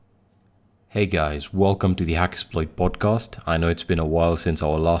Hey guys, welcome to the Hacksploit podcast. I know it's been a while since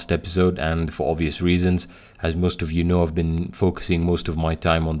our last episode, and for obvious reasons, as most of you know, I've been focusing most of my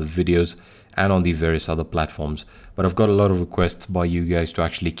time on the videos and on the various other platforms. But I've got a lot of requests by you guys to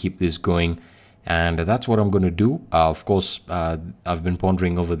actually keep this going, and that's what I'm going to do. Of course, I've been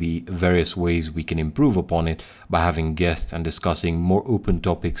pondering over the various ways we can improve upon it by having guests and discussing more open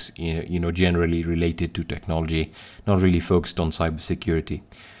topics, generally related to technology, not really focused on cybersecurity.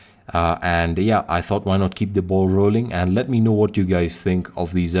 I thought why not keep the ball rolling and let me know what you guys think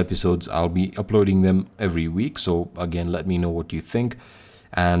of these episodes. I'll be uploading them every week, so again, let me know what you think.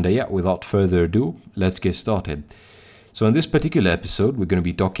 And without further ado, let's get started. So in this particular episode, we're going to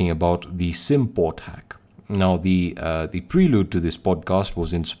be talking about the SimPort hack. Now, the prelude to this podcast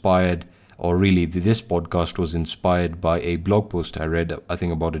was inspired, or really this podcast was inspired by a blog post I read, I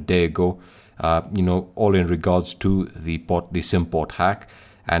think about a day ago, all in regards to the SimPort hack.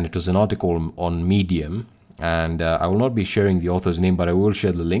 And it was an article on Medium, and I will not be sharing the author's name, but I will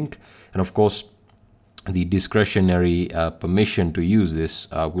share the link. And of course, the discretionary permission to use this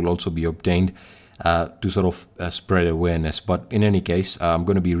will also be obtained to sort of spread awareness. But in any case, I'm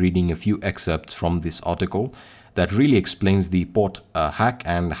going to be reading a few excerpts from this article that really explains the port hack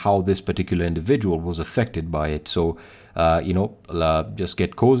and how this particular individual was affected by it. So, just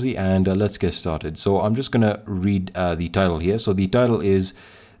get cozy and let's get started. So I'm just going to read the title here. So the title is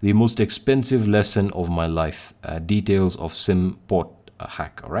The Most Expensive Lesson of My Life, Details of SimPort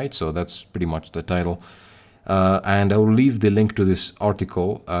Hack. All right, so that's pretty much the title. And I will leave the link to this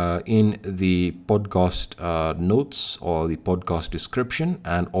article in the podcast notes or the podcast description,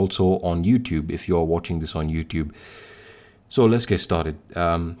 and also on YouTube if you're watching this on YouTube. So let's get started.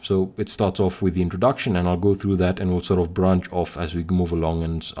 So it starts off with the introduction, and I'll go through that, and we'll sort of branch off as we move along,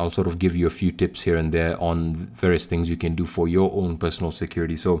 and I'll sort of give you a few tips here and there on various things you can do for your own personal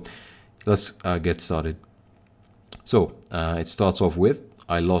security. So let's get started. So it starts off with,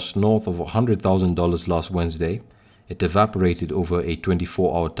 I lost north of $100,000 last Wednesday. It evaporated over a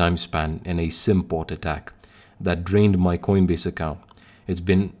 24-hour time span in a SimPort attack that drained my Coinbase account. It's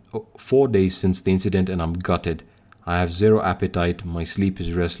been 4 days since the incident, and I'm gutted. I have zero appetite, my sleep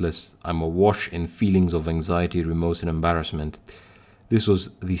is restless, I'm awash in feelings of anxiety, remorse, and embarrassment. This was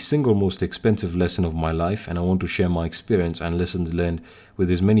the single most expensive lesson of my life, and I want to share my experience and lessons learned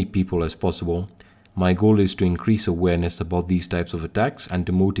with as many people as possible. My goal is to increase awareness about these types of attacks and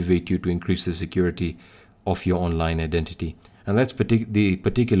to motivate you to increase the security of your online identity. And that's the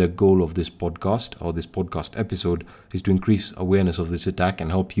particular goal of this podcast, or this podcast episode, is to increase awareness of this attack and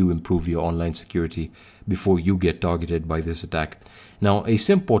help you improve your online security before you get targeted by this attack. Now, a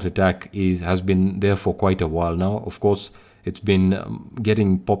SimPort attack has been there for quite a while now. Of course, it's been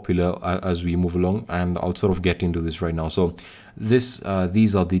getting popular as we move along, and I'll sort of get into this right now. So these are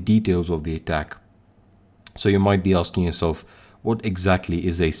the details of the attack. So you might be asking yourself, what exactly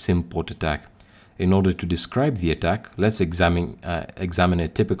is a SimPort attack? In order to describe the attack, let's examine a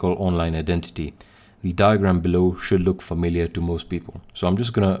typical online identity. The diagram below should look familiar to most people. So I'm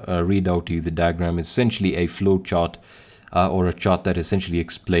just going to read out to you the diagram. It's essentially a flow chart or a chart that essentially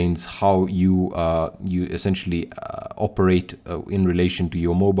explains how you essentially operate in relation to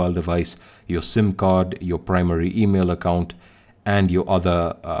your mobile device, your SIM card, your primary email account, and your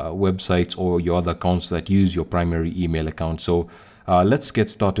other websites or your other accounts that use your primary email account. So let's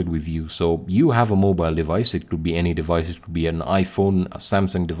get started with you. So you have a mobile device. It could be any device. It could be an iPhone, a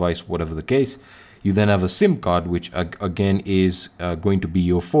Samsung device, whatever the case. You then have a SIM card, which again is going to be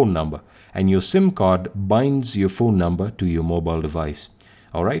your phone number. And your SIM card binds your phone number to your mobile device.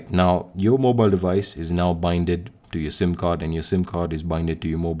 All right. Now, your mobile device is now binded to your SIM card, and your SIM card is binded to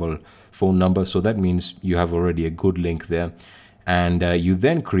your mobile phone number. So that means you have already a good link there. And you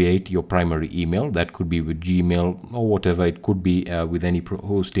then create your primary email. That could be with Gmail or whatever. It could be with any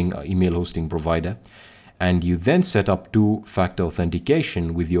email hosting provider. And you then set up two-factor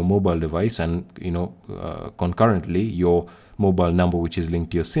authentication with your mobile device, and concurrently your mobile number, which is linked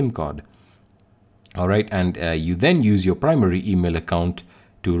to your SIM card. All right, and you then use your primary email account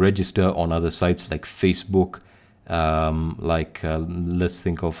to register on other sites like Facebook, let's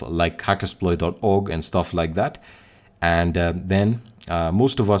think of like hackersploit.org and stuff like that. And then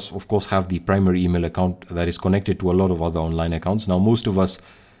most of us, of course, have the primary email account that is connected to a lot of other online accounts. Now, most of us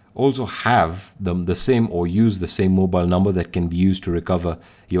also have the same or use the same mobile number that can be used to recover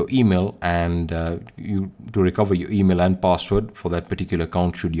your email and to recover your email and password for that particular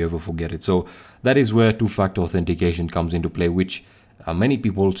account should you ever forget it. So that is where two-factor authentication comes into play, which many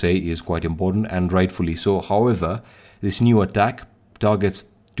people say is quite important, and rightfully so. However, this new attack targets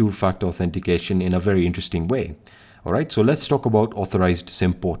two-factor authentication in a very interesting way. All right, so let's talk about authorized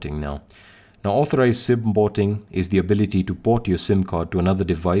SIM porting now. Now, authorized SIM porting is the ability to port your SIM card to another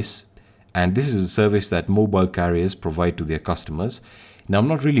device, and this is a service that mobile carriers provide to their customers. Now, I'm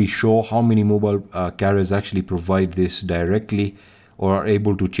not really sure how many mobile carriers actually provide this directly or are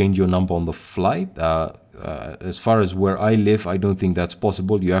able to change your number on the fly. As far as where I live, I don't think that's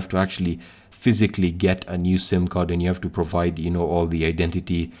possible. You have to actually physically get a new SIM card, and you have to provide, all the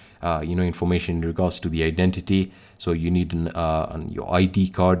identity, information in regards to the identity. So you need your ID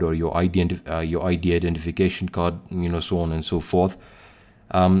card or your ID identification card, so on and so forth.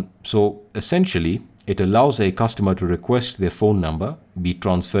 So essentially, it allows a customer to request their phone number be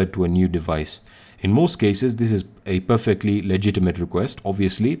transferred to a new device. In most cases, this is a perfectly legitimate request.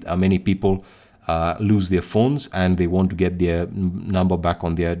 Obviously, many people lose their phones and they want to get their number back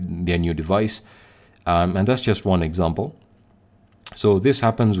on their new device. And that's just one example. So this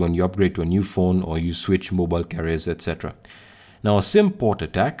happens when you upgrade to a new phone or you switch mobile carriers, etc. Now, a SIM port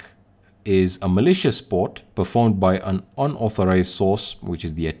attack is a malicious port performed by an unauthorized source, which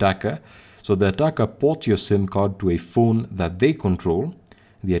is the attacker. So the attacker ports your SIM card to a phone that they control.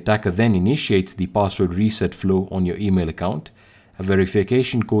 The attacker then initiates the password reset flow on your email account. A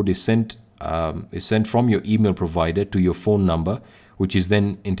verification code is sent from your email provider to your phone number, which is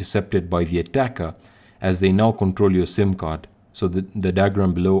then intercepted by the attacker as they now control your SIM card. So the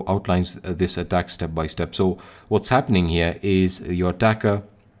diagram below outlines this attack step by step. So what's happening here is your attacker,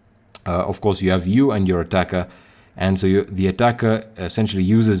 of course, you have you and your attacker. And so the attacker essentially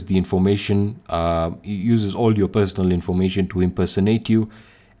uses the information, uses all your personal information to impersonate you.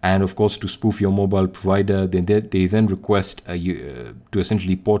 And of course, to spoof your mobile provider, they then request you to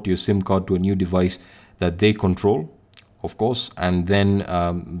essentially port your SIM card to a new device that they control, of course. And then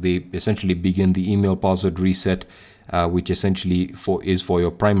they essentially begin the email password reset, which essentially is for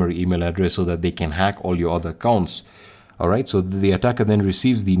your primary email address so that they can hack all your other accounts. All right. So the attacker then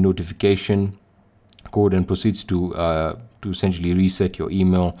receives the notification code and proceeds to essentially reset your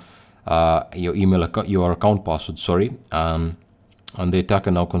email account, your account password. Sorry. And the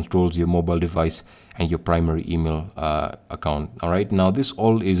attacker now controls your mobile device and your primary email account. All right. Now this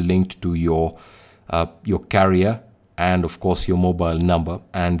all is linked to your carrier and of course your mobile number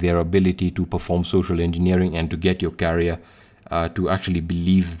and their ability to perform social engineering and to get your carrier to actually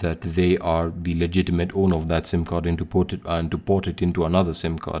believe that they are the legitimate owner of that SIM card and to port it into another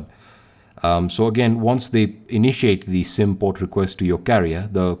SIM card. So again, once they initiate the SIM port request to your carrier,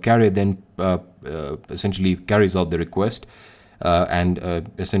 the carrier then essentially carries out the request. And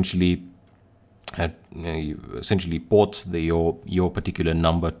essentially ports your particular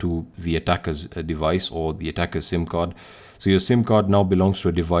number to the attacker's device or the attacker's SIM card. So your SIM card now belongs to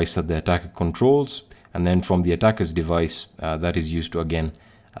a device that the attacker controls, and then from the attacker's device, that is used to again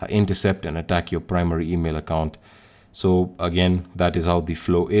intercept and attack your primary email account. So again, that is how the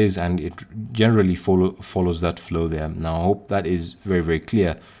flow is, and it generally follows that flow there. Now, I hope that is very, very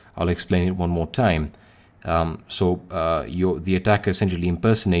clear. I'll explain it one more time. The attacker essentially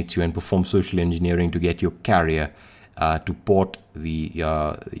impersonates you and performs social engineering to get your carrier to port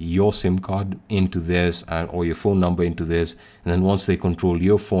your SIM card into theirs or your phone number into theirs. And then once they control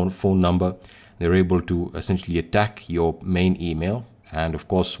your phone number, they're able to essentially attack your main email. And of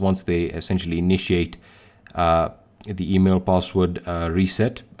course, once they essentially initiate the email password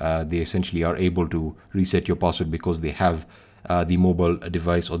reset, they essentially are able to reset your password because they have the mobile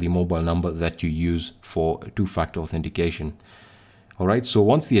device or the mobile number that you use for two-factor authentication. All right, so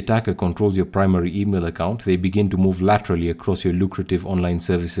once the attacker controls your primary email account, they begin to move laterally across your lucrative online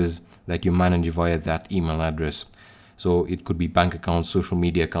services that you manage via that email address. So it could be bank accounts, social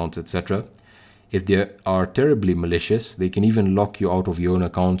media accounts, etc. If they are terribly malicious, they can even lock you out of your own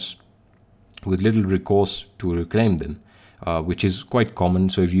accounts with little recourse to reclaim them, which is quite common.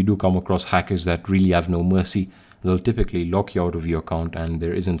 So if you do come across hackers that really have no mercy, they'll typically lock you out of your account and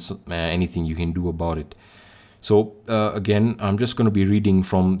there isn't anything you can do about it. So again, I'm just going to be reading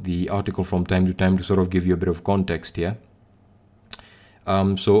from the article from time to time to sort of give you a bit of context here.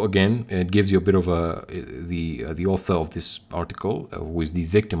 So again, it gives you a bit of the author of this article, who is the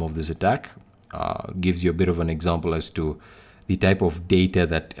victim of this attack, gives you a bit of an example as to the type of data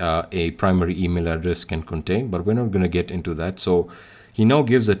that a primary email address can contain, but we're not going to get into that. So he now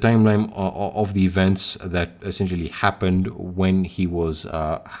gives a timeline of the events that essentially happened when he was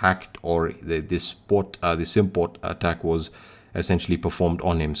hacked, or this SIM port attack was essentially performed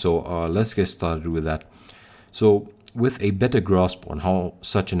on him. So let's get started with that. So with a better grasp on how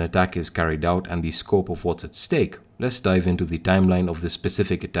such an attack is carried out and the scope of what's at stake, let's dive into the timeline of this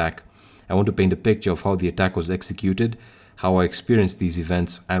specific attack. I want to paint a picture of how the attack was executed, how I experienced these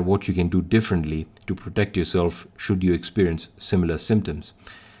events, and what you can do differently to protect yourself should you experience similar symptoms.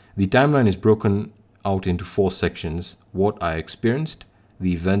 The timeline is broken out into 4 sections: what I experienced,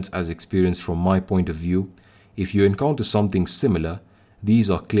 the events as experienced from my point of view. If you encounter something similar, these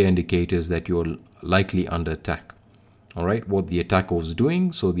are clear indicators that you're likely under attack. All right, what the attacker was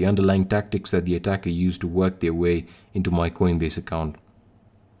doing, so the underlying tactics that the attacker used to work their way into my Coinbase account.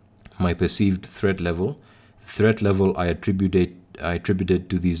 My perceived threat level. Threat level I attributed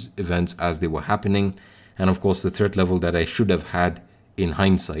to these events as they were happening, and of course the threat level that I should have had in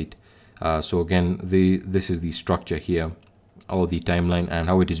hindsight. So again, this is the structure here, or the timeline, and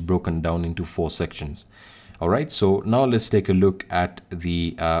how it is broken down into 4 sections. All right, so now let's take a look at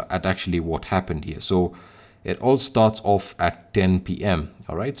the at actually what happened here. So it all starts off at 10 p.m.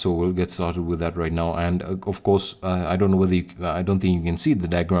 All right, so we'll get started with that right now. And of course, I don't know whether I don't think you can see the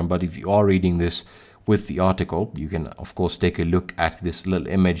diagram, but if you are reading this with the article, you can of course take a look at this little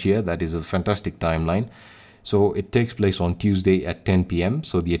image here. That is a fantastic timeline. So it takes place on Tuesday at 10 p.m.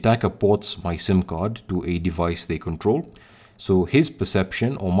 So the attacker ports my SIM card to a device they control. So his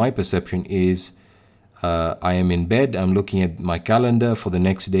perception, or my perception, is I am in bed, I'm looking at my calendar for the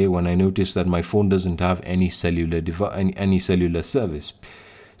next day when I notice that my phone doesn't have any cellular service.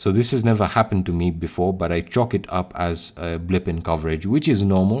 So this has never happened to me before, but I chalk it up as a blip in coverage, which is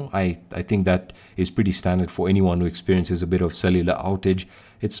normal. I think that is pretty standard for anyone who experiences a bit of cellular outage.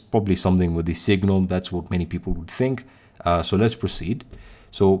 It's probably something with the signal. That's what many people would think. So let's proceed.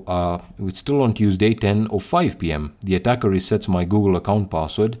 So it's still on Tuesday, 10:05 p.m. The attacker resets my Google account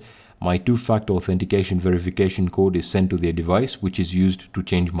password. My two-factor authentication verification code is sent to their device, which is used to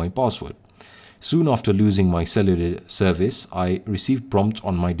change my password. Soon after losing my cellular service, I received prompts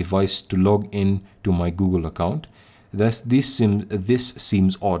on my device to log in to my Google account. This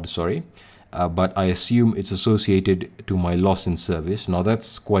seems odd, but I assume it's associated to my loss in service. Now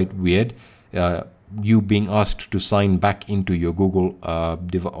that's quite weird. You being asked to sign back into your Google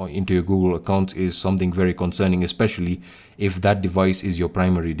account is something very concerning, especially if that device is your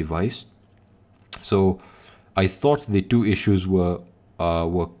primary device. So I thought the two issues were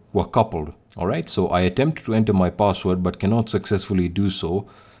coupled. All right, so I attempt to enter my password but cannot successfully do so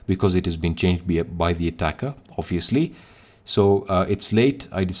because it has been changed by the attacker, obviously. So it's late.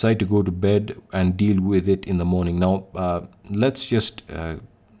 I decide to go to bed and deal with it in the morning. Now let's just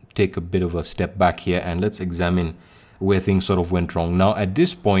take a bit of a step back here and let's examine where things sort of went wrong. Now at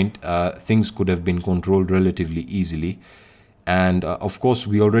this point, things could have been controlled relatively easily. And of course,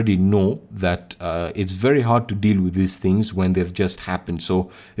 we already know that it's very hard to deal with these things when they've just happened. So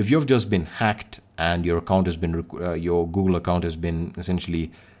if you've just been hacked and your account has been, your Google account has been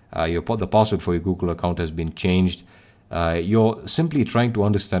essentially, the password for your Google account has been changed, you're simply trying to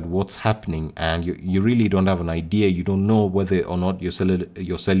understand what's happening, and you really don't have an idea. You don't know whether or not your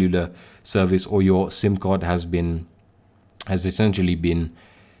cellular service or your SIM card has essentially been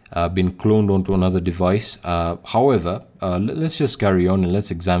cloned onto another device. However, let's just carry on and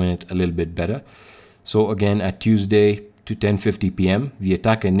let's examine it a little bit better. So again, at Tuesday to 10:50 p.m., the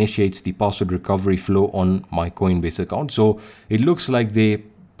attacker initiates the password recovery flow on my Coinbase account. So it looks like they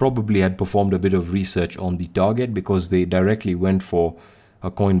probably had performed a bit of research on the target because they directly went for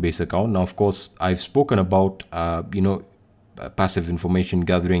a Coinbase account. Now, of course, I've spoken about, passive information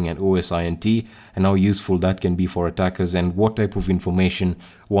gathering and OSINT, and how useful that can be for attackers, and what type of information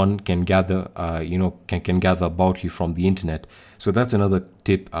one can gather, can gather about you from the internet. So that's another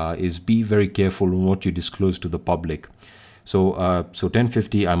tip: is be very careful on what you disclose to the public. So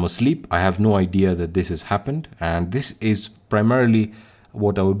 10:50, I'm asleep. I have no idea that this has happened, and this is primarily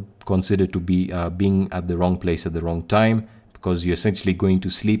what I would consider to be being at the wrong place at the wrong time, because you're essentially going to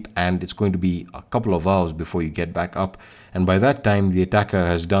sleep and it's going to be a couple of hours before you get back up. And by that time, the attacker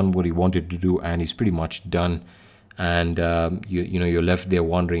has done what he wanted to do and he's pretty much done. And you're left there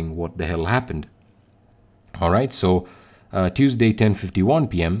wondering what the hell happened. All right, so Tuesday, 10:51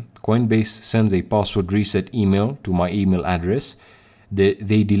 p.m., Coinbase sends a password reset email to my email address.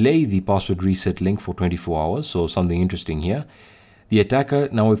 They delay the password reset link for 24 hours, so something interesting here. The attacker,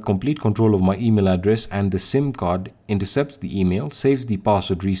 now with complete control of my email address and the SIM card, intercepts the email, saves the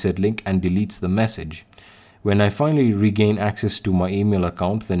password reset link, and deletes the message. When I finally regain access to my email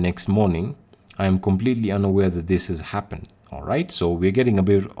account the next morning, I am completely unaware that this has happened. All right, so we're getting a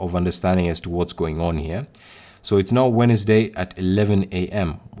bit of understanding as to what's going on here. So it's now Wednesday at 11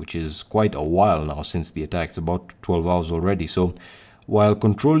 a.m., which is quite a while now since the attack. It's about 12 hours already. So while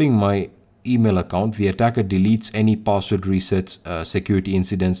controlling my email account, the attacker deletes any password resets, security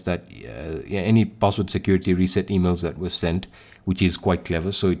incidents that any password security reset emails that were sent, which is quite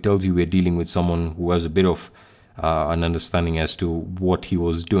clever. So it tells you we're dealing with someone who has a bit of an understanding as to what he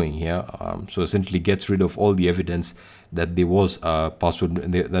was doing here. So essentially gets rid of all the evidence that there was a password,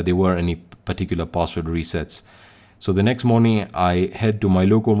 that there were any particular password resets. So the next morning, I head to my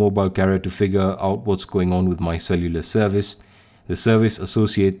local mobile carrier to figure out what's going on with my cellular service. The service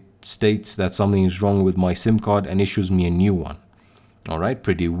associate states that something is wrong with my SIM card and issues me a new one. All right,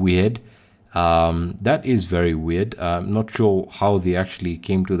 pretty weird. That is very weird. I'm not sure how they actually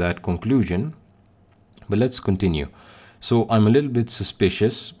came to that conclusion, but let's continue. So I'm a little bit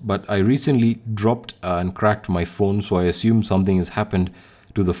suspicious, but I recently dropped and cracked my phone, so I assume something has happened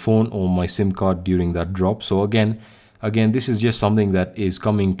to the phone or my SIM card during that drop. So again, this is just something that is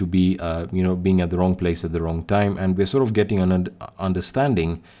coming to be, being at the wrong place at the wrong time, and we're sort of getting an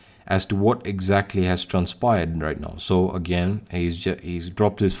understanding as to what exactly has transpired right now. So again, he's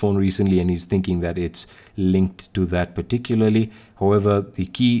dropped his phone recently, and he's thinking that it's linked to that particularly. However, the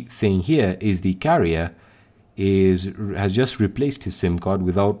key thing here is the carrier has just replaced his SIM card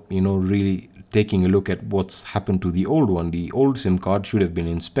without really taking a look at what's happened to the old one. The old SIM card should have been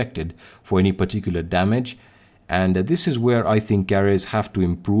inspected for any particular damage, and this is where I think carriers have to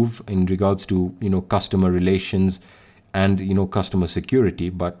improve in regards to customer relations and customer security.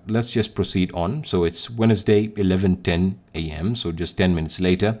 But let's just proceed on. So it's Wednesday 11:10 a.m. so just 10 minutes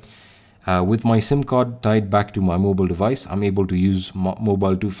later. With my SIM card tied back to my mobile device, I'm able to use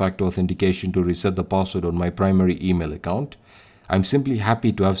mobile two-factor authentication to reset the password on my primary email account. I'm simply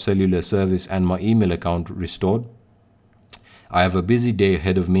happy to have cellular service and my email account restored. I have a busy day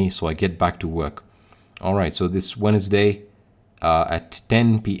ahead of me, so I get back to work. All right, so this Wednesday at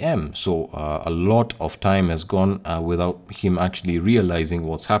 10 p.m. So a lot of time has gone without him actually realizing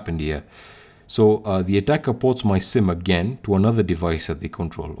what's happened here. So the attacker ports my SIM again to another device that they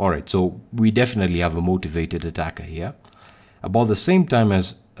control. All right, so we definitely have a motivated attacker here. About the same time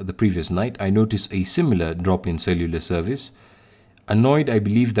as the previous night, I noticed a similar drop in cellular service. Annoyed, I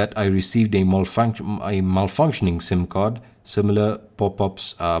believe that I received a malfunctioning SIM card. Similar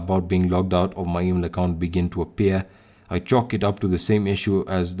pop-ups about being logged out of my email account begin to appear. I chalk it up to the same issue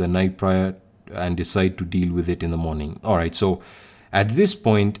as the night prior and decide to deal with it in the morning. All right, so at this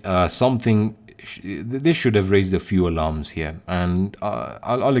point, this should have raised a few alarms here, and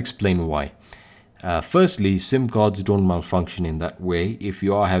I'll explain why. Firstly, SIM cards don't malfunction in that way. If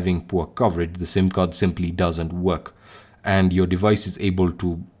you are having poor coverage, the SIM card simply doesn't work, and your device is able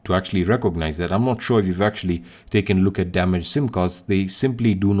to actually recognize that. I'm not sure if you've actually taken a look at damaged SIM cards. They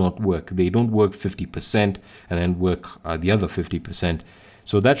simply do not work. They don't work 50% and then work the other 50%.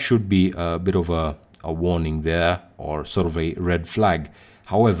 So that should be a bit of a warning there, or sort of a red flag.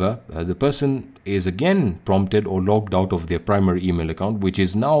 However, the person is again prompted or logged out of their primary email account, which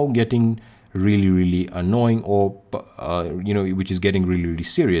is now getting really annoying, or which is getting really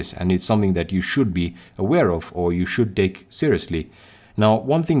serious, and it's something that you should be aware of, or you should take seriously. Now,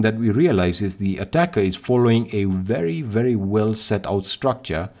 one thing that we realize is the attacker is following a very well set out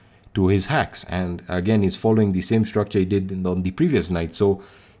structure to his hacks, and again he's following the same structure he did on the previous night. So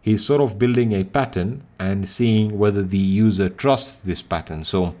he's sort of building a pattern and seeing whether the user trusts this pattern.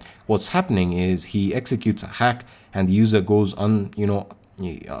 So what's happening is he executes a hack, and the user goes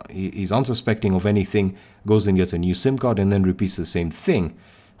he's unsuspecting of anything, goes and gets a new SIM card and then repeats the same thing.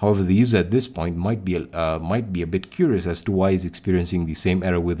 However, the user at this point might be a bit curious as to why he's experiencing the same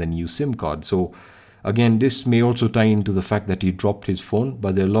error with a new SIM card. So again, this may also tie into the fact that he dropped his phone,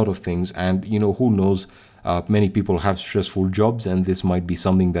 but there are a lot of things, and who knows, many people have stressful jobs, and this might be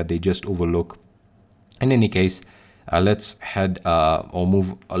something that they just overlook. In any case, let's head or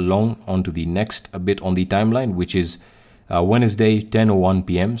move along onto the next bit on the timeline, which is Wednesday 10:01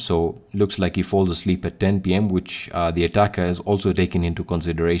 p.m. So looks like he falls asleep at 10 p.m., which the attacker has also taken into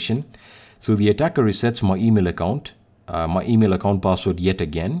consideration. So the attacker resets my email account password yet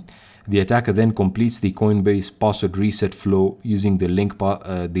again. The attacker then completes the Coinbase password reset flow using the link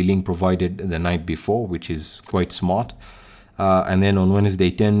provided the night before, which is quite smart. And then on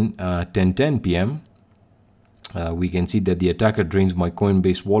Wednesday 10:10 p.m., we can see that the attacker drains my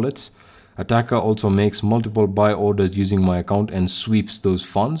Coinbase wallets. Attacker also makes multiple buy orders using my account and sweeps those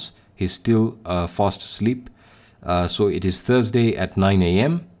funds. He's still fast asleep. So it is Thursday at 9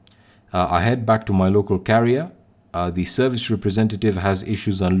 a.m. I head back to my local carrier. The service representative has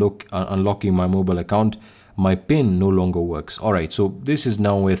issues unlocking my mobile account. My PIN no longer works. All right, so this is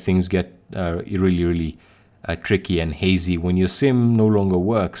now where things get really tricky and hazy. When your SIM no longer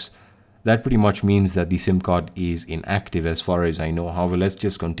works, that pretty much means that the SIM card is inactive as far as I know. However, let's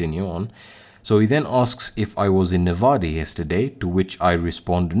just continue on. So he then asks if I was in Nevada yesterday, to which I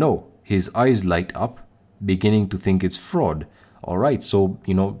respond no. His eyes light up, beginning to think it's fraud. All right, so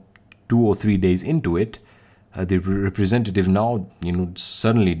 2 or 3 days into it, the representative now,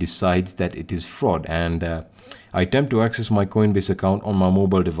 suddenly decides that it is fraud, and I attempt to access my Coinbase account on my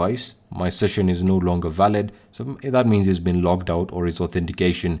mobile device. My session is no longer valid, so that means it's been logged out or its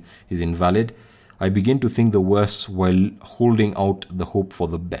authentication is invalid. I begin to think the worst while holding out the hope for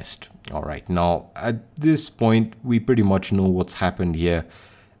the best. All right, now at this point, we pretty much know what's happened here.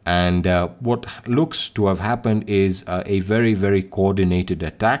 And what looks to have happened is a very, very coordinated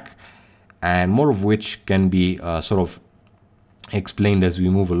attack, and more of which can be sort of explained as we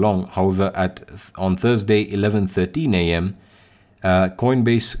move along. However, on Thursday, 11:13 a.m.,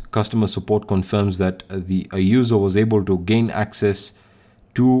 Coinbase customer support confirms that a user was able to gain access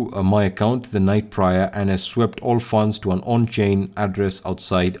to my account the night prior and has swept all funds to an on-chain address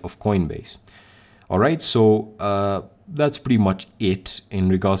outside of Coinbase. All right, so that's pretty much it in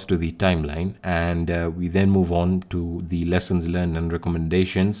regards to the timeline, and we then move on to the lessons learned and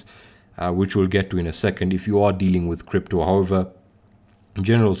recommendations, which we'll get to in a second. If you are dealing with crypto, however,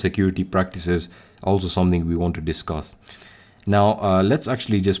 general security practices are also something we want to discuss. Now, let's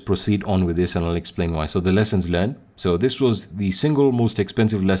actually just proceed on with this, and I'll explain why. So the lessons learned. So this was the single most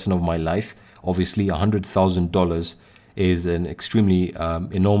expensive lesson of my life. Obviously, $100,000 is an extremely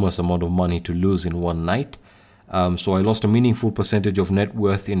enormous amount of money to lose in one night. So I lost a meaningful percentage of net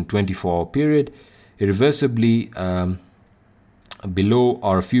worth in 24-hour period. Irreversibly, below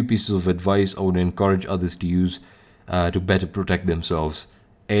are a few pieces of advice I would encourage others to use to better protect themselves.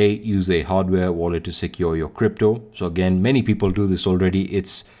 A, use a hardware wallet to secure your crypto. So again, many people do this already.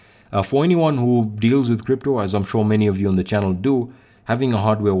 It's for anyone who deals with crypto, as I'm sure many of you on the channel do, having a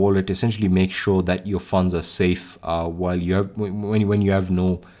hardware wallet essentially makes sure that your funds are safe while you have when you have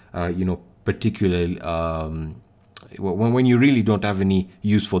no particular when you really don't have any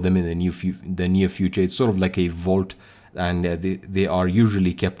use for them in the near future. It's sort of like a vault, and they are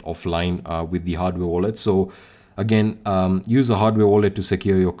usually kept offline with the hardware wallet. So again, use a hardware wallet to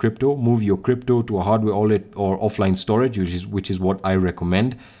secure your crypto. Move your crypto to a hardware wallet or offline storage, which is what I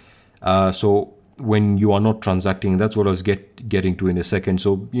recommend. So when you are not transacting, that's what I was getting to in a second.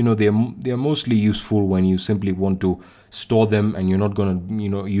 So they're mostly useful when you simply want to store them and you're not going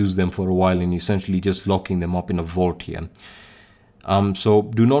to use them for a while, and essentially just locking them up in a vault here. So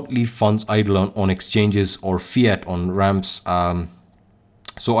do not leave funds idle on exchanges or fiat on ramps.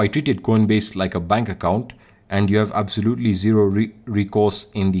 So I treated Coinbase like a bank account, and you have absolutely zero recourse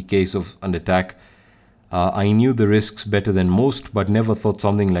in the case of an attack. I knew the risks better than most, but never thought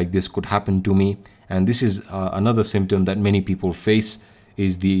something like this could happen to me. And this is another symptom that many people face,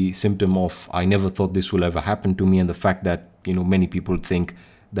 is the symptom of I never thought this will ever happen to me, and the fact that many people think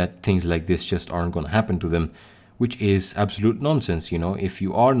that things like this just aren't going to happen to them, which is absolute nonsense. If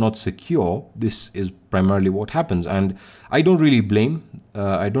you are not secure, this is primarily what happens. And I don't really blame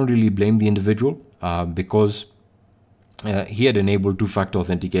the individual because he had enabled two-factor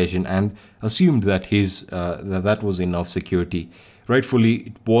authentication and assumed that that was enough security. Rightfully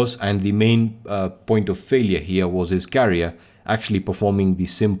it was, and the main point of failure here was his carrier actually performing the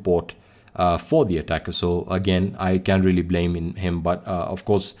SIM port for the attacker. So again, I can't really blame him, but of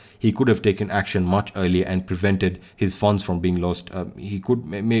course he could have taken action much earlier and prevented his funds from being lost. He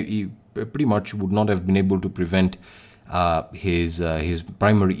pretty much would not have been able to prevent his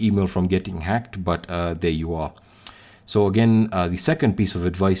primary email from getting hacked, but there you are. So again, the second piece of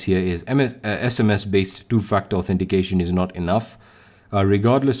advice here is SMS-based two-factor authentication is not enough.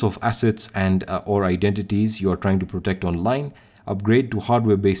 Regardless of assets and or identities you are trying to protect online, upgrade to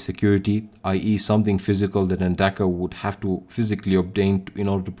hardware-based security, i.e. something physical that an attacker would have to physically obtain in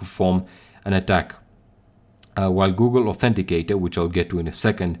order to perform an attack. While Google Authenticator, which I'll get to in a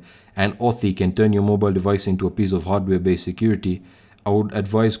second, and Authy can turn your mobile device into a piece of hardware-based security, I would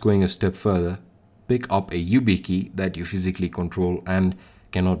advise going a step further. Pick up a YubiKey that you physically control and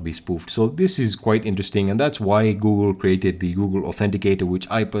cannot be spoofed. So this is quite interesting, and that's why Google created the Google Authenticator, which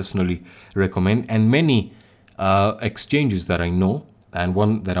I personally recommend. And many exchanges that I know, and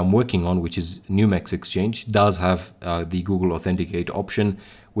one that I'm working on, which is Numex Exchange, does have the Google Authenticator option,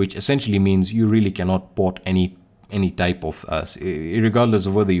 which essentially means you really cannot port any type of, regardless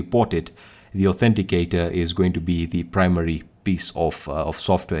of whether you port it, the authenticator is going to be the primary piece of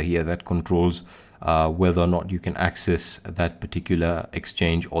software here that controls whether or not you can access that particular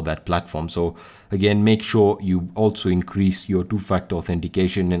exchange or that platform. So again, make sure you also increase your two-factor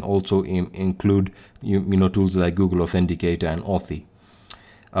authentication and also include tools like Google Authenticator and Authy.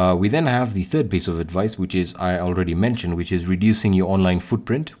 We then have the third piece of advice, which is I already mentioned, which is reducing your online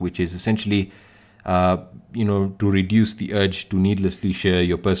footprint, which is essentially to reduce the urge to needlessly share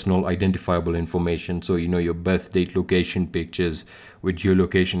your personal identifiable information. So your birth date, location, pictures with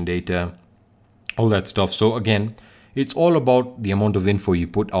geolocation data. all that stuff. So again, it's all about the amount of info you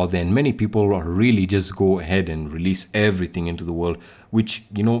put out there, and many people really just go ahead and release everything into the world, which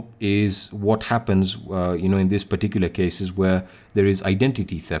is what happens in this particular cases where there is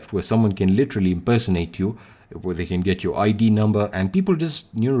identity theft, where someone can literally impersonate you, where they can get your ID number, and people just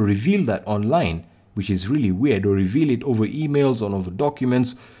reveal that online, which is really weird, or reveal it over emails or over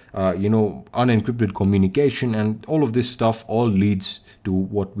documents, unencrypted communication, and all of this stuff all leads to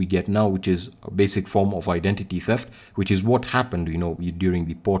what we get now, which is a basic form of identity theft, which is what happened, during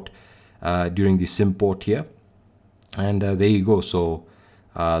during the SIM port here. And there you go. So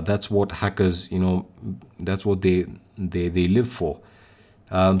that's what hackers, that's what they live for.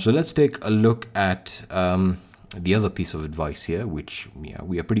 So let's take a look at the other piece of advice here, which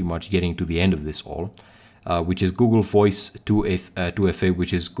we are pretty much getting to the end of this all, which is Google Voice 2FA,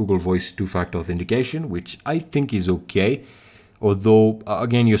 which is Google Voice two-factor authentication, which I think is okay. Although,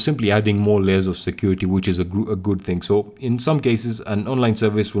 again, you're simply adding more layers of security, which is a good thing. So in some cases, an online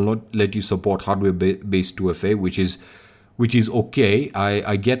service will not let you support hardware-based 2FA, which is okay.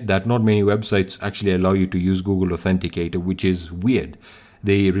 I get that. Not many websites actually allow you to use Google Authenticator, which is weird.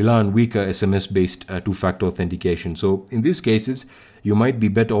 They rely on weaker SMS-based two-factor authentication. So in these cases, you might be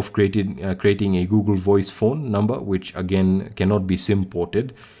better off creating a Google Voice phone number, which again cannot be SIM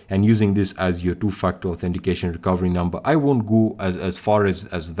ported, and using this as your two-factor authentication recovery number. I won't go as far as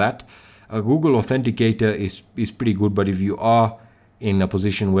that. Google Authenticator is pretty good, but if you are in a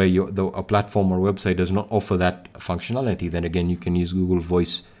position where a platform or website does not offer that functionality, then again you can use Google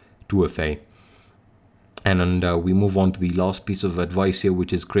Voice 2FA. And we move on to the last piece of advice here,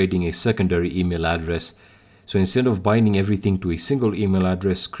 which is creating a secondary email address. So instead of binding everything to a single email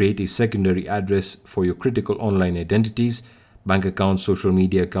address, create a secondary address for your critical online identities, bank accounts, social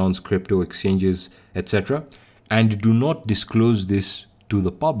media accounts, crypto exchanges, etc. And do not disclose this to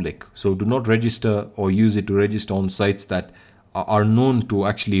the public. So do not register or use it to register on sites that are known to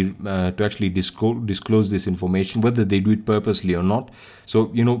actually disclose this information, whether they do it purposely or not. So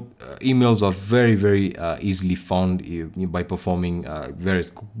emails are very, very easily found by performing various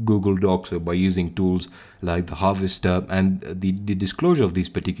Google Docs or by using tools like the Harvester. And the disclosure of these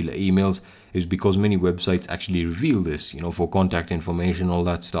particular emails is because many websites actually reveal this, for contact information, all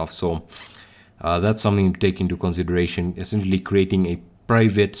that stuff. So that's something to take into consideration. Essentially, creating a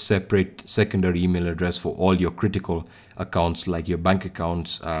private, separate, secondary email address for all your critical accounts, like your bank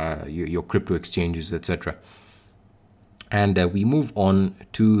accounts, your crypto exchanges, etc. And we move on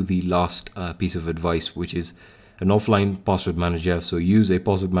to the last piece of advice, which is an offline password manager. So use a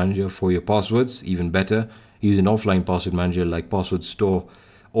password manager for your passwords. Even better, use an offline password manager like Password Store,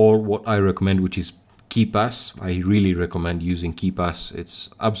 or what I recommend, which is KeePass. I really recommend using KeePass. It's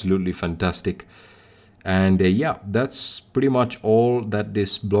absolutely fantastic. And that's pretty much all that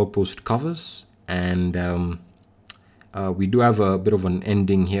this blog post covers. And we do have a bit of an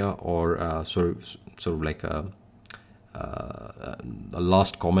ending here, or sort of like a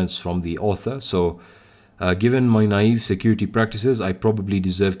last comments from the author. So, given my naive security practices, I probably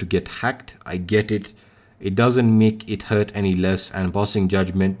deserve to get hacked. I get it. It doesn't make it hurt any less, and passing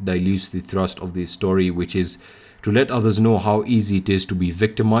judgment dilutes the thrust of the story, which is to let others know how easy it is to be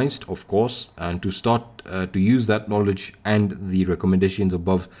victimized, of course, and to start to use that knowledge and the recommendations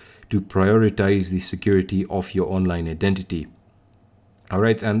above to prioritize the security of your online identity. All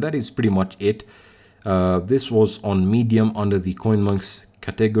right, and that is pretty much it. This was on Medium under the CoinMonks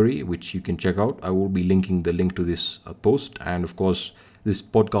category, which you can check out. I will be linking the link to this post, and of course, this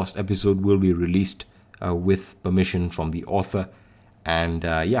podcast episode will be released with permission from the author. And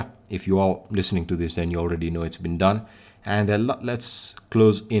if you are listening to this, then you already know it's been done. And let's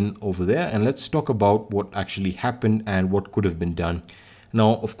close in over there, and let's talk about what actually happened and what could have been done.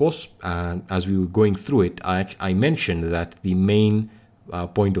 Now, of course, as we were going through it, I mentioned that the main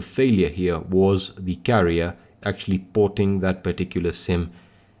point of failure here was the carrier actually porting that particular SIM.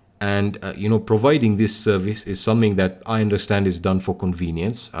 And, providing this service is something that I understand is done for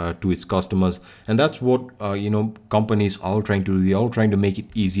convenience to its customers. And that's what, companies are all trying to do. They're all trying to make it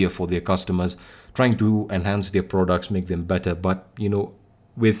easier for their customers, trying to enhance their products, make them better. But,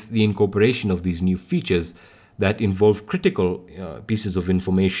 with the incorporation of these new features that involve critical pieces of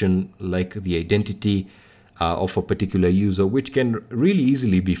information like the identity of a particular user, which can really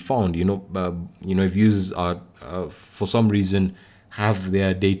easily be found, if users are, for some reason, have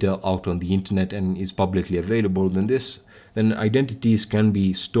their data out on the internet and is publicly available, then identities can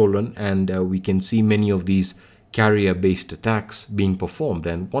be stolen, and we can see many of these carrier-based attacks being performed.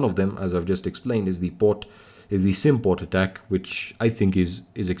 And one of them, as I've just explained, is the SIM port attack, which I think is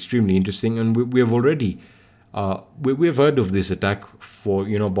extremely interesting. And we have already we have heard of this attack for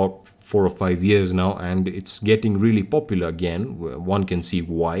about 4 or 5 years now, and it's getting really popular again. One can see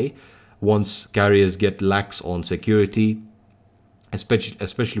why. Once carriers get lax on security,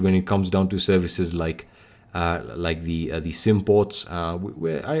 especially when it comes down to services like the SIM ports,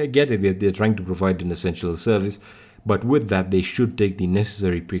 where I get it, they're trying to provide an essential service, but with that they should take the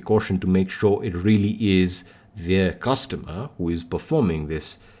necessary precaution to make sure it really is their customer who is performing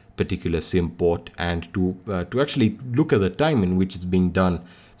this particular SIM port, and to actually look at the time in which it's being done.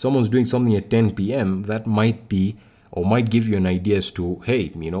 Someone's doing something at 10 p.m. that might be, or might give you an idea as to,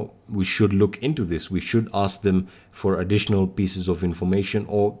 hey, we should look into this. We should ask them for additional pieces of information,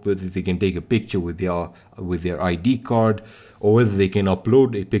 or whether they can take a picture with their ID card, or whether they can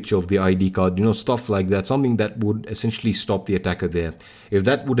upload a picture of the ID card, stuff like that. Something that would essentially stop the attacker there. If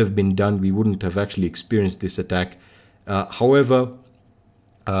that would have been done, we wouldn't have actually experienced this attack. However,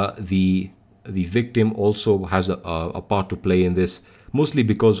 the victim also has a part to play in this, mostly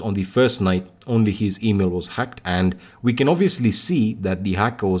because on the first night only his email was hacked, and we can obviously see that the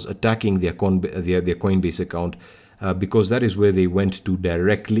hacker was attacking their Coinbase account, because that is where they went to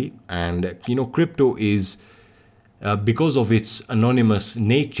directly. And crypto is, because of its anonymous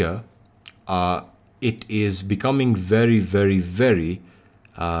nature, it is becoming very, very, very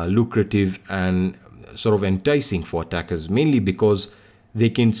lucrative and sort of enticing for attackers, mainly because they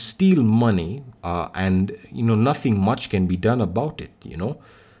can steal money, and nothing much can be done about it.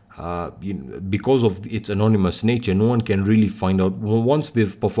 Because of its anonymous nature, no one can really find out. Once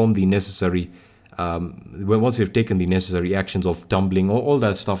they've performed the necessary, once they've taken the necessary actions of tumbling, all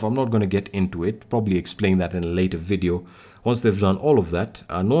that stuff. I'm not going to get into it. Probably explain that in a later video. Once they've done all of that,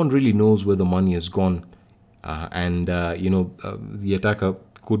 no one really knows where the money has gone, and the attacker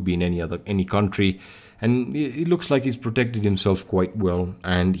could be in any country. And it looks like he's protected himself quite well,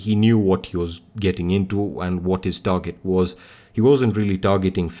 and he knew what he was getting into and what his target was. He wasn't really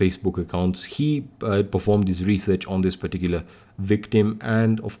targeting Facebook accounts. He performed his research on this particular victim,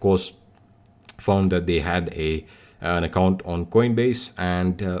 and of course found that they had an account on Coinbase.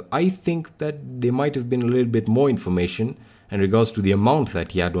 And I think that there might have been a little bit more information in regards to the amount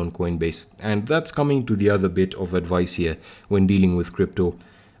that he had on Coinbase. And that's coming to the other bit of advice here when dealing with crypto.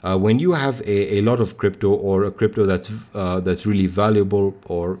 When you have a lot of crypto, or a crypto that's really valuable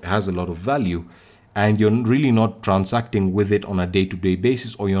or has a lot of value, and you're really not transacting with it on a day-to-day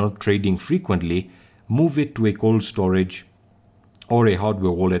basis, or you're not trading frequently, move it to a cold storage or a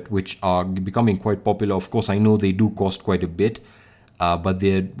hardware wallet, which are becoming quite popular. Of course, I know they do cost quite a bit, but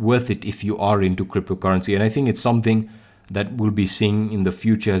they're worth it if you are into cryptocurrency. And I think it's something that we'll be seeing in the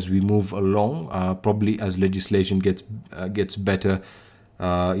future as we move along, probably as legislation gets better.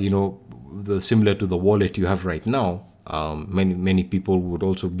 Similar to the wallet you have right now, many people would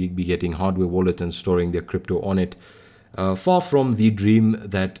also be getting hardware wallets and storing their crypto on it. Far from the dream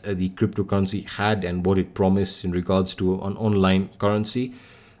that the cryptocurrency had and what it promised in regards to an online currency.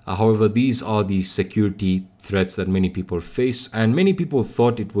 However, these are the security threats that many people face, and many people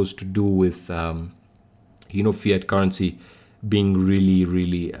thought it was to do with fiat currency being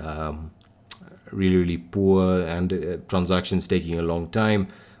really poor, and transactions taking a long time.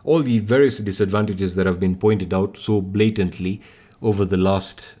 All the various disadvantages that have been pointed out so blatantly over the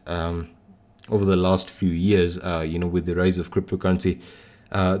last few years, with the rise of cryptocurrency.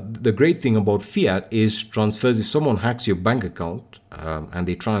 The great thing about fiat is transfers. If someone hacks your bank account and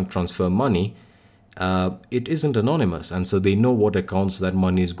they try and transfer money, it isn't anonymous, and so they know what accounts that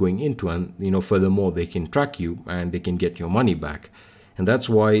money is going into, and furthermore they can track you and they can get your money back. And that's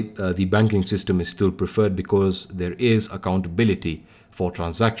why the banking system is still preferred, because there is accountability for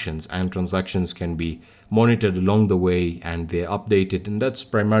transactions, and transactions can be monitored along the way and they're updated. And that's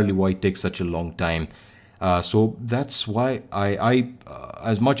primarily why it takes such a long time. So that's why I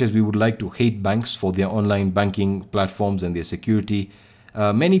as much as we would like to hate banks for their online banking platforms and their security,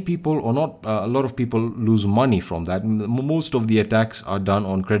 many people, or not a lot of people, lose money from that. Most of the attacks are done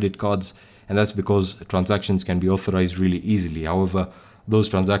on credit cards, and that's because transactions can be authorized really easily. However, those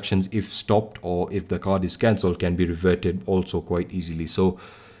transactions, if stopped or if the card is cancelled, can be reverted also quite easily. So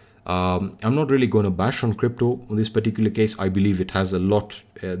I'm not really going to bash on crypto in this particular case. I believe it has a lot.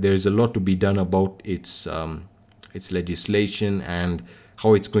 There is a lot to be done about its legislation and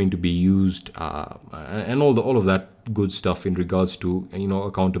how it's going to be used, and all of that good stuff in regards to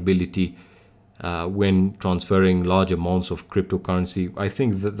accountability when transferring large amounts of cryptocurrency. I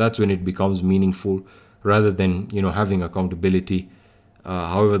think that's when it becomes meaningful, rather than having accountability.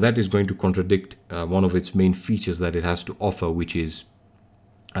 However, that is going to contradict one of its main features that it has to offer, which is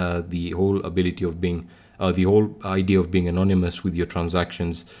the whole ability of being, the whole idea of being anonymous with your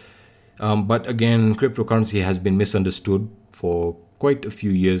transactions. But again, cryptocurrency has been misunderstood for quite a few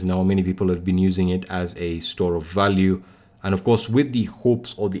years now. Many people have been using it as a store of value. And of course, with the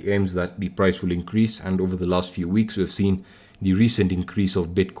hopes or the aims that the price will increase. And over the last few weeks, we've seen the recent increase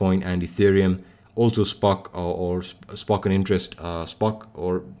of Bitcoin and Ethereum also spark an interest, spark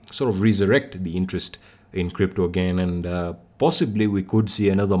or sort of resurrect the interest in crypto again. And possibly we could see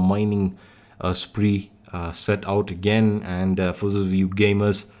another mining spree set out again. And for those of you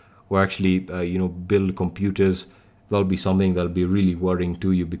gamers who actually, build computers, that'll be something that'll be really worrying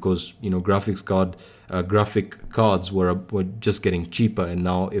to you, because graphic cards were just getting cheaper, and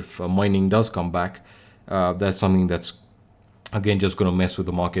now if mining does come back, that's something that's again just going to mess with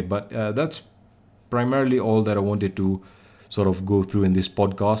the market. But that's primarily all that I wanted to sort of go through in this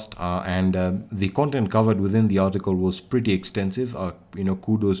podcast, and the content covered within the article was pretty extensive.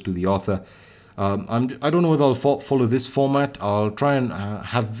 Kudos to the author. I don't know whether I'll follow this format. I'll try and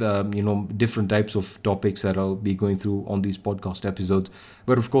have different types of topics that I'll be going through on these podcast episodes.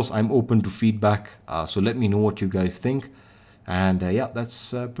 But of course, I'm open to feedback. So let me know what you guys think. And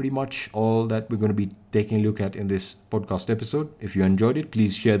that's pretty much all that we're going to be taking a look at in this podcast episode. If you enjoyed it,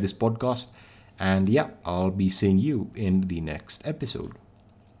 please share this podcast. And I'll be seeing you in the next episode.